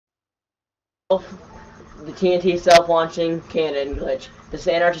the TNT self-launching cannon glitch. This is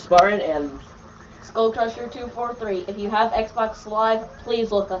Anarchist Spartan and Skullcrusher243. If you have Xbox Live,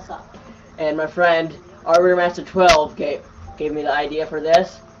 please look us up. And my friend Arbiter Master 12 gave me the idea for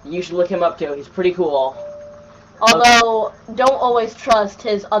this. You should look him up too. He's pretty cool. Although, don't always trust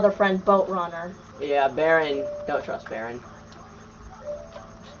his other friend, Boat Runner. Yeah, Baron. Don't trust Baron.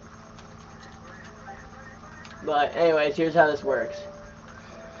 But anyways, here's how this works.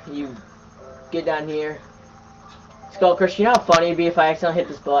 You get down here. Skullcrusher, you know how funny it'd be if I accidentally hit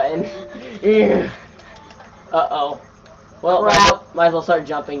this button? Uh-oh. Well, might as well start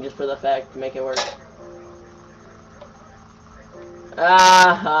jumping just for the fact to make it work.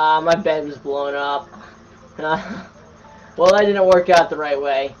 My bed was blown up. Well, that didn't work out the right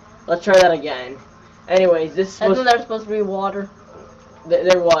way. Let's try that again. Anyways, this is supposed Isn't there supposed to be water?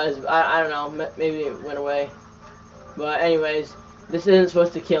 There was. I don't know. Maybe it went away. But anyways, this isn't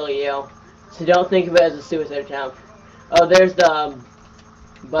supposed to kill you. So don't think of it as a suicide attempt. Oh, there's the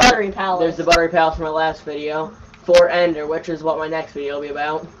Buttery Palace. There's the Buttery Palace from my last video. Fort Ender, which is what my next video will be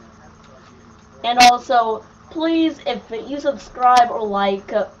about. And also, please, if you subscribe or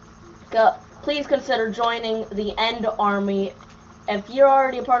like, please consider joining the End Army. If you're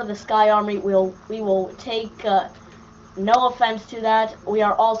already a part of the Sky Army, we will take no offense to that. We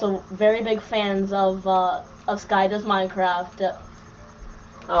are also very big fans of Sky Does Minecraft.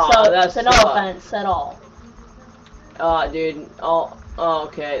 So no offense at all. Dude.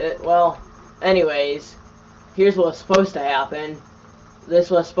 Okay. Well, anyways, here's what's supposed to happen. This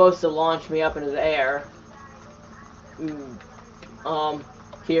was supposed to launch me up into the air.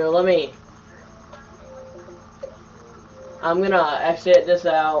 Here, let me. I'm gonna exit this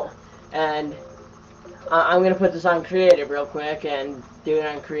out, and I'm gonna put this on creative real quick and do it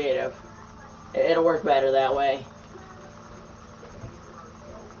on creative. It'll work better that way.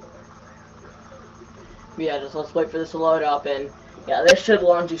 Yeah, just let's wait for this to load up, and yeah, this should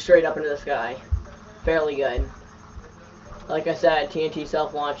launch you straight up into the sky. Fairly good. Like I said, TNT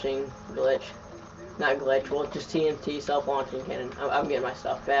self-launching glitch. Not glitch, well, just TNT self-launching cannon. I'm getting my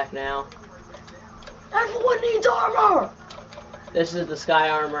stuff back now. Everyone needs armor! This is the Sky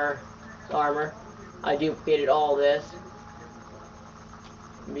armor. I duplicated all this.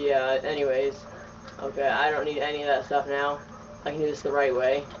 Yeah, anyways. Okay, I don't need any of that stuff now. I can do this the right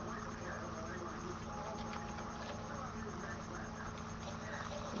way.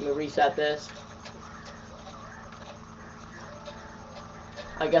 Let me reset this.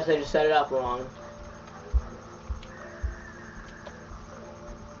 I guess I just set it up wrong.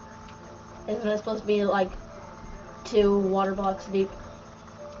 Isn't it supposed to be like 2 water blocks deep?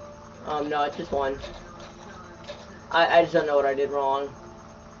 No, it's just 1. I just don't know what I did wrong.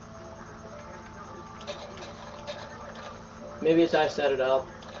 Maybe it's I set it up.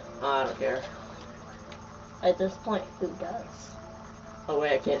 I don't care. At this point, who does? Oh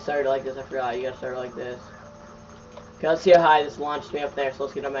wait, I can't start it like this, I forgot. You gotta start it like this. Okay, let's see how high this launched me up there, so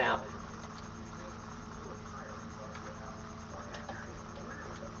let's get a map.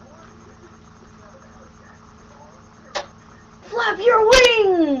 Flap your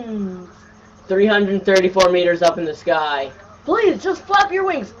wings! 334 meters up in the sky. Please, just flap your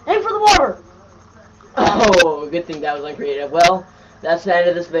wings! Aim for the water! Oh, good thing that was uncreative. Well, that's the end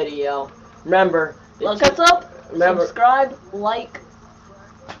of this video. Remember, look us up, subscribe, like.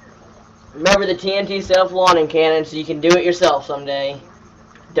 Remember the TNT self-launching cannon so you can do it yourself someday.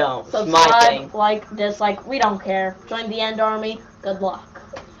 Don't. It's my thing. Subscribe, like, dislike, we don't care. Join the End Army. Good luck.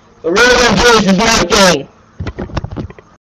 But really, this is my thing.